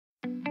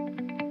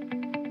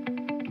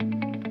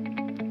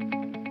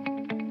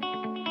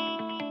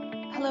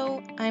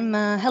Hello, I'm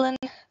Helen.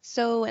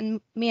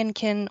 And me and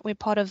Kin, we're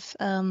part of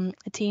a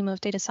team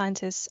of data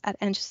scientists at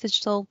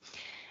NHS.Digital.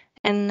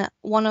 And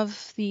one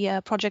of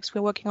the projects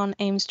we're working on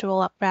aims to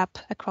roll out RAP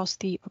across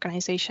the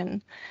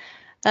organization.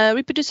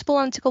 Reproducible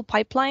analytical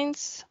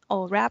pipelines,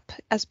 or RAP,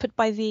 as put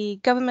by the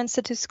Government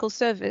Statistical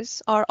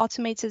Service, are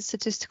automated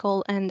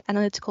statistical and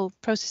analytical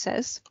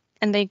processes,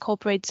 and they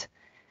incorporate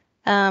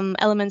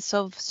elements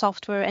of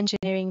software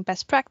engineering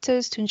best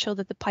practice to ensure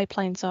that the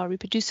pipelines are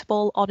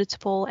reproducible,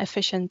 auditable,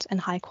 efficient, and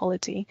high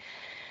quality.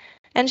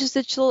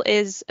 NHS.Digital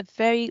is a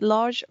very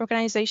large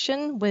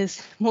organization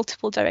with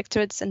multiple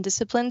directorates and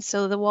disciplines,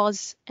 so there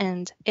was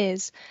and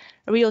is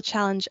a real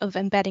challenge of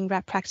embedding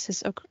RAP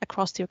practices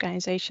across the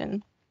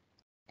organization.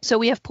 So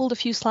we have pulled a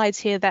few slides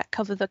here that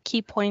cover the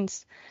key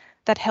points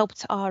that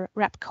helped our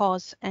RAP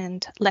cause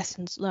and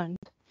lessons learned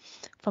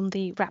from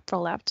the RAP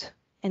rollout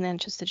in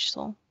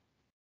NHS.Digital.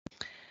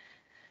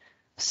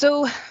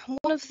 So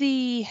one of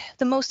the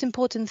most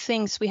important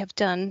things we have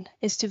done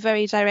is to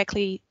very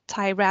directly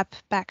tie RAP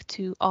back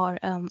to our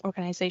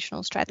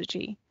organizational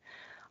strategy.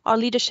 Our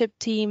leadership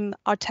team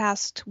are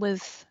tasked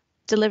with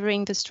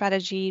delivering the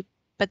strategy,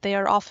 but they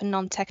are often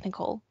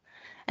non-technical.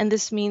 And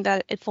this means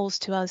that it falls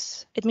to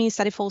us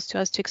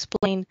to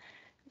explain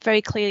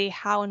very clearly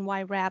how and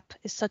why RAP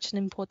is such an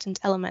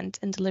important element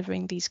in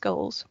delivering these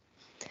goals.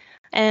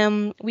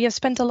 We have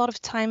spent a lot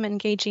of time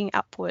engaging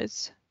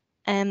upwards.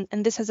 And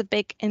this has a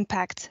big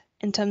impact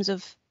in terms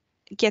of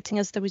getting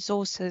us the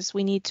resources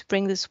we need to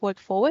bring this work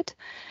forward,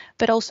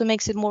 but also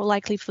makes it more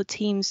likely for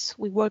teams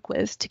we work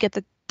with to get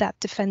that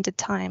defended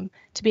time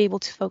to be able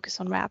to focus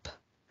on RAP.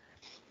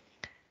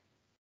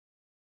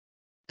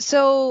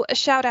 So a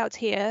shout out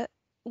here.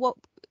 What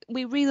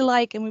we really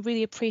like and we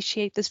really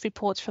appreciate this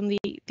report from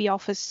the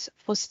Office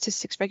for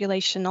Statistics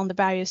Regulation on the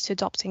barriers to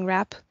adopting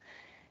RAP.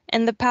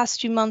 In the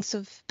past few months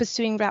of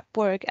pursuing RAP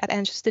work at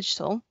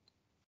NHS.Digital,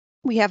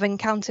 we have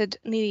encountered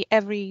nearly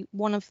every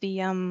one of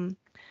the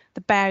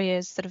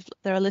barriers that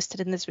are listed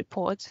in this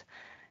report,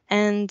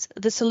 and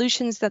the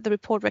solutions that the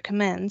report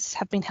recommends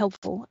have been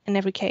helpful in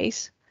every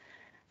case.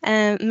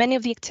 Many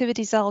of the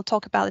activities I'll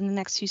talk about in the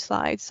next few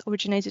slides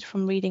originated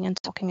from reading and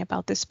talking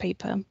about this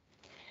paper.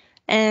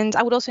 And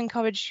I would also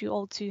encourage you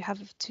all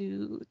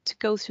to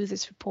go through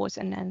this report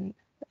and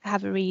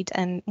have a read,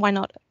 and why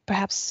not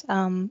perhaps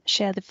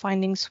share the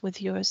findings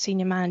with your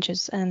senior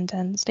managers and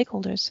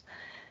stakeholders.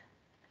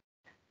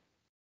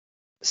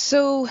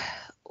 So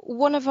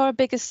one of our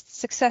biggest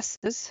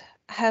successes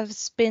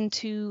has been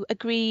to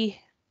agree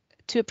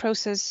to a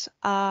process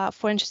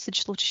for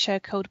NHS.Digital to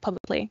share code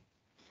publicly.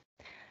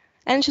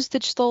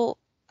 NHS.Digital,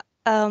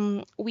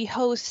 we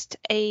host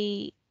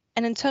an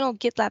internal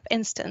GitLab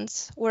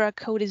instance where our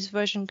code is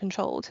version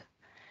controlled.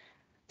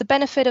 The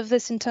benefit of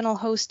this internal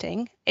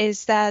hosting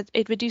is that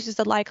it reduces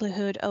the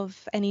likelihood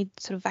of any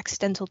sort of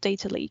accidental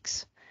data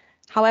leaks.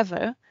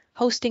 However,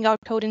 hosting our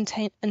code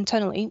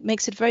internally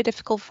makes it very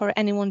difficult for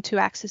anyone to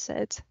access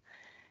it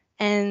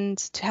and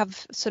to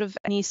have sort of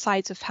any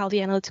sight of how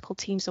the analytical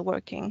teams are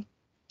working.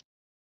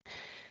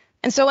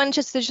 And so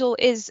NHS.Digital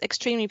is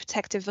extremely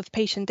protective of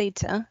patient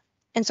data.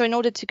 And so in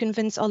order to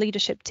convince our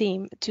leadership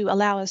team to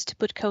allow us to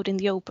put code in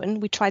the open,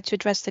 we tried to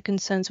address the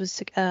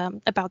concerns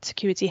about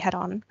security head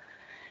on.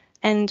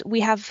 And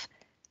we have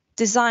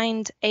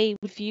designed a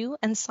review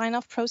and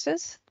sign-off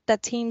process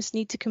that teams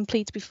need to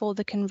complete before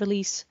they can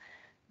release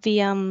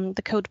the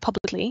code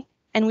publicly,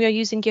 and we are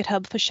using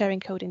GitHub for sharing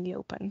code in the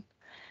open.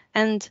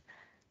 And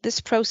this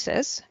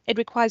process, it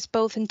requires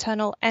both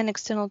internal and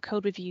external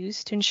code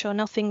reviews to ensure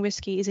nothing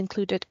risky is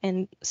included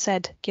in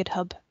said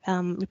GitHub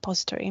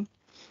repository.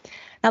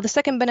 Now, the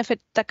second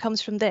benefit that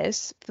comes from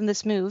this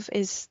move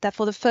is that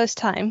for the first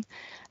time,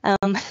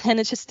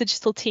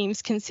 NHS.Digital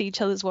teams can see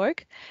each other's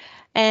work.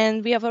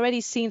 And we have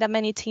already seen that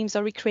many teams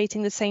are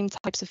recreating the same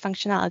types of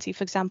functionality,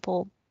 for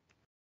example,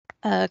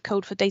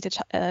 code for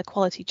data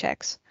quality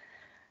checks.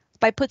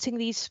 By putting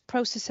these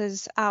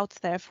processes out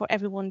there for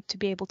everyone to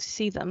be able to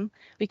see them,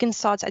 we can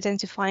start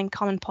identifying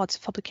common parts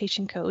of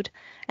publication code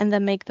and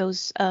then make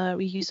those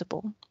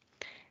reusable.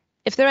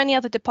 If there are any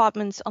other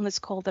departments on this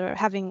call that are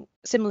having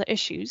similar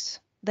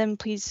issues, then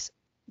please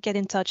get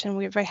in touch, and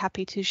we're very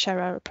happy to share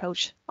our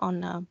approach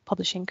on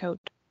publishing code.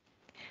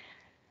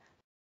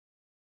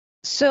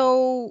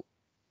 So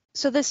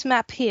this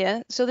map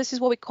here, so this is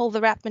what we call the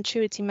RAP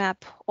maturity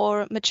map,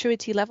 or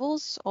maturity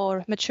levels,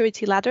 or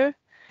maturity ladder.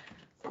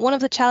 One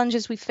of the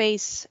challenges we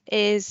face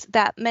is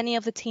that many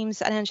of the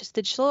teams at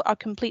NHS.Digital are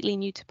completely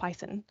new to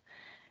Python.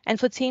 And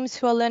for teams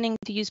who are learning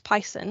to use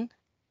Python,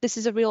 this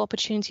is a real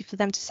opportunity for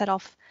them to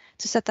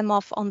set them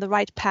off on the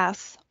right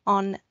path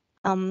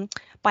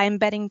by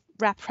embedding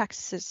RAP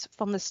practices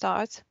from the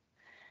start.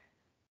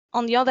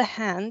 On the other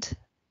hand,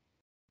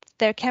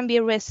 there can be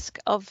a risk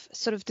of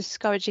sort of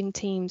discouraging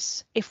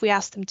teams if we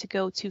ask them to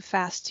go too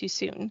fast too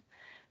soon.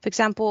 For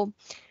example,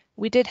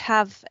 we did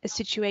have a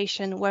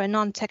situation where a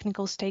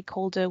non-technical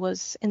stakeholder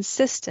was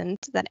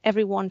insistent that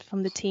everyone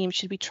from the team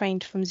should be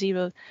trained from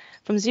zero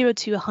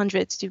to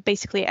 100 to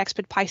basically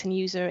expert Python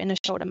user in a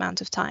short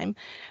amount of time,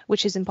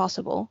 which is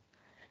impossible.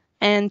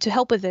 And to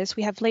help with this,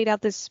 we have laid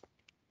out this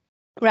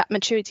RAP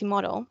maturity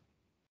model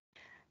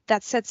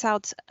that sets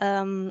out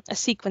a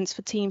sequence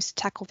for teams to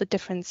tackle the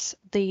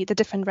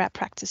different RAP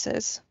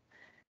practices.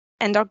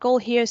 And our goal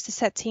here is to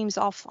set teams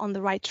off on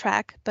the right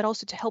track, but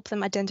also to help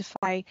them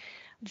identify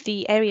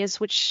the areas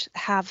which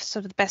have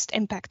sort of the best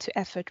impact to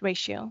effort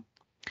ratio.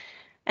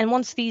 And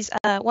once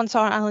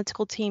our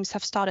analytical teams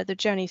have started their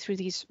journey through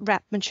these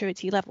RAP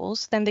maturity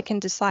levels, then they can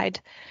decide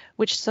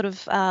which sort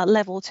of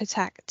level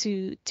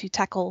to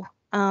tackle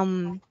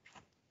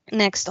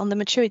next on the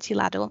maturity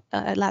ladder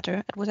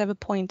at whatever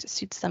point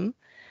suits them,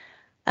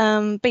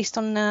 based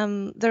on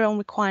their own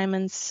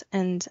requirements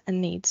and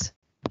needs.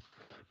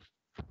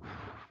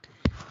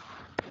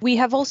 We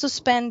have also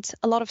spent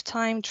a lot of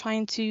time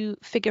trying to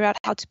figure out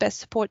how to best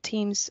support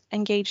teams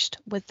engaged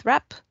with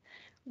RAP.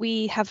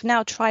 We have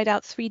now tried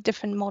out 3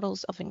 different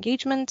models of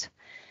engagement.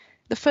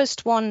 The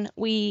first one,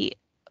 we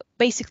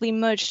basically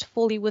merged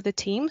fully with the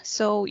team.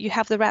 So you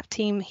have the RAP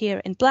team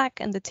here in black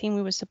and the team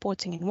we were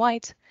supporting in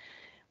white.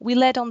 We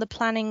led on the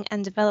planning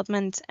and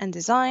development and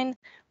design,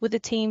 with the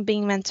team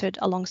being mentored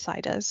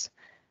alongside us.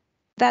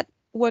 That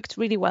worked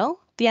really well.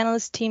 The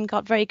analyst team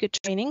got very good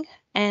training,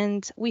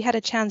 and we had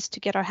a chance to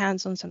get our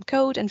hands on some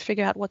code and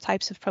figure out what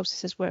types of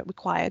processes were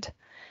required.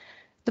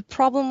 The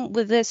problem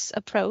with this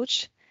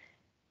approach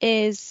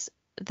is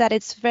that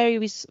it's very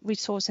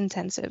resource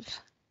intensive.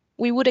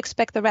 We would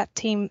expect the RAP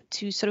team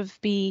to sort of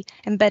be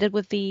embedded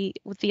with the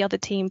other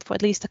team for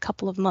at least a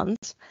couple of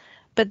months,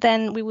 but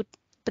then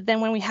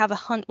when we have a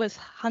hunt with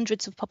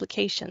hundreds of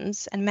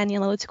publications and many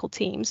analytical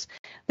teams,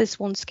 this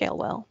won't scale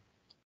well.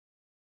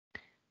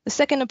 The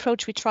second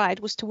approach we tried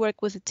was to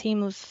work with a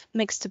team of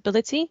mixed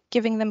ability,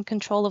 giving them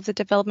control of the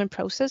development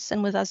process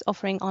and with us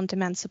offering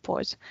on-demand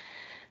support.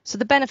 So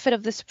the benefit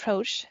of this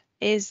approach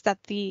is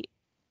that the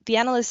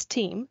analyst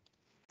team,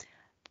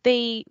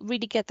 they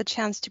really get the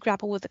chance to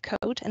grapple with the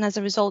code, and as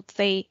a result,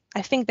 I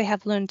think they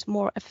have learned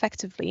more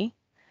effectively.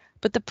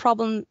 But the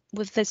problem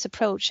with this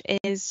approach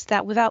is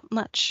that without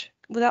much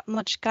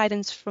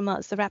guidance from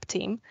us, the RAP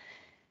team,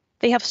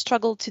 they have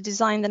struggled to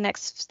design the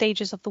next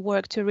stages of the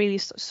work to really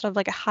sort of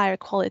like a higher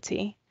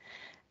quality.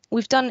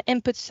 We've done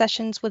input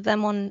sessions with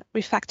them on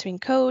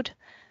refactoring code,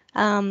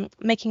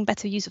 making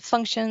better use of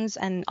functions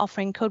and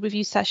offering code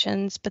review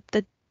sessions, but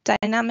the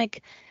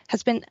dynamic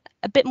has been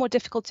a bit more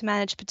difficult to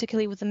manage,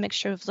 particularly with a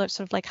mixture of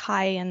sort of like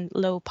high and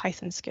low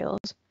Python skills.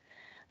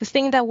 The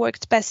thing that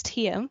worked best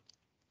here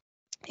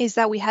is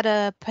that we had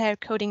a pair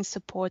coding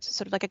support,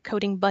 sort of like a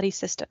coding buddy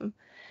system.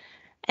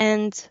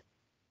 And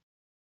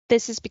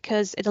this is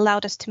because it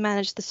allowed us to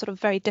manage the sort of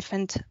very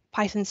different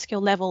Python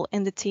skill level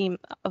in the team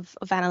of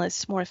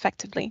analysts more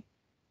effectively.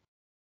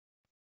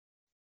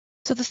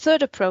 So the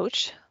third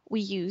approach we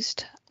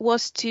used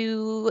was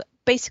to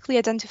basically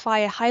identify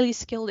a highly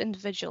skilled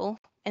individual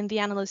in the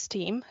analyst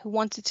team who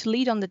wanted to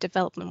lead on the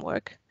development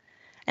work.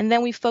 And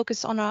then we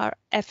focus on our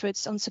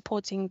efforts on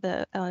supporting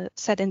the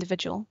said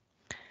individual.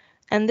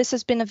 And this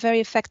has been a very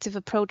effective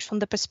approach from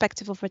the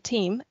perspective of our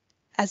team,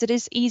 as it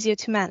is easier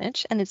to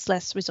manage and it's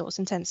less resource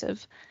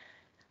intensive.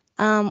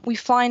 We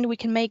find we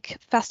can make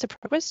faster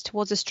progress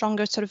towards a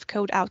stronger sort of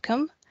code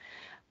outcome,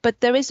 but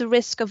there is a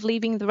risk of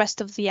leaving the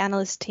rest of the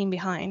analyst team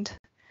behind.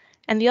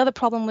 And the other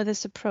problem with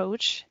this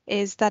approach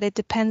is that it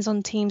depends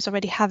on teams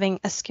already having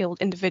a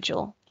skilled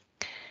individual.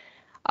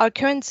 Our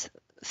current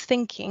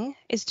thinking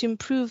is to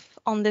improve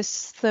on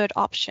this third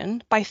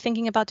option by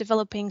thinking about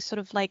developing sort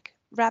of like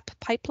RAP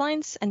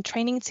pipelines and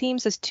training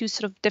teams as two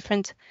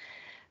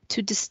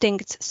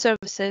distinct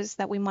services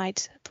that we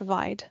might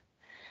provide.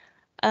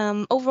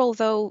 Overall,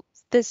 though,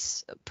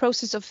 this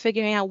process of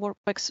figuring out what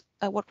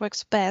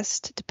works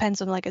best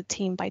depends on like a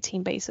team by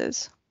team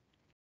basis.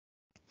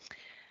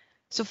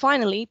 So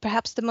finally,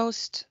 perhaps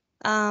this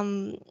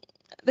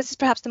is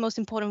perhaps the most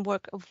important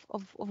work of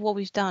what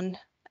we've done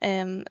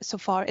so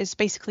far is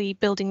basically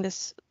building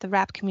the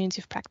RAP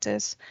community of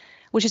practice,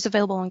 which is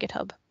available on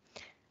GitHub.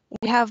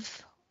 We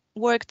have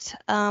worked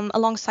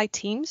alongside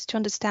teams to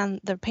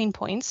understand their pain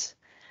points,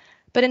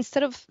 but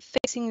instead of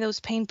fixing those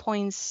pain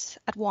points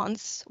at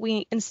once,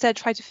 we instead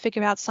try to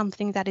figure out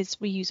something that is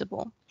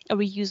reusable, a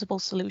reusable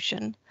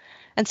solution.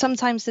 And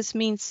sometimes this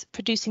means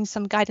producing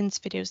some guidance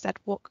videos that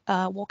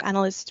walk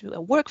analysts through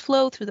a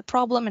workflow, through the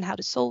problem and how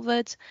to solve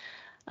it.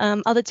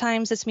 Other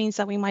times this means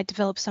that we might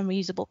develop some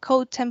reusable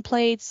code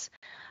templates,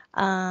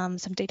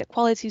 some data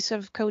quality sort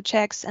of code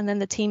checks, and then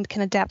the team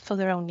can adapt for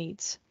their own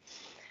needs.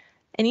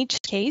 In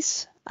each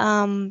case,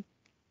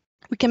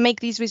 we can make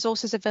these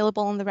resources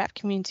available on the RAP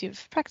community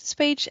of practice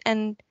page,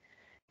 and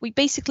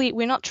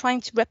we're not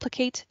trying to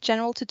replicate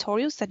general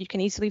tutorials that you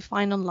can easily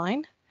find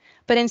online,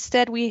 but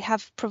instead we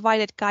have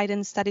provided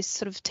guidance that is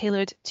sort of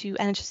tailored to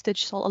NHS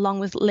Digital along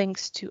with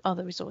links to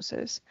other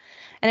resources.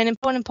 And an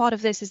important part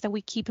of this is that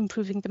we keep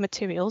improving the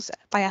materials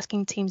by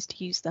asking teams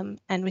to use them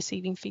and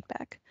receiving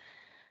feedback.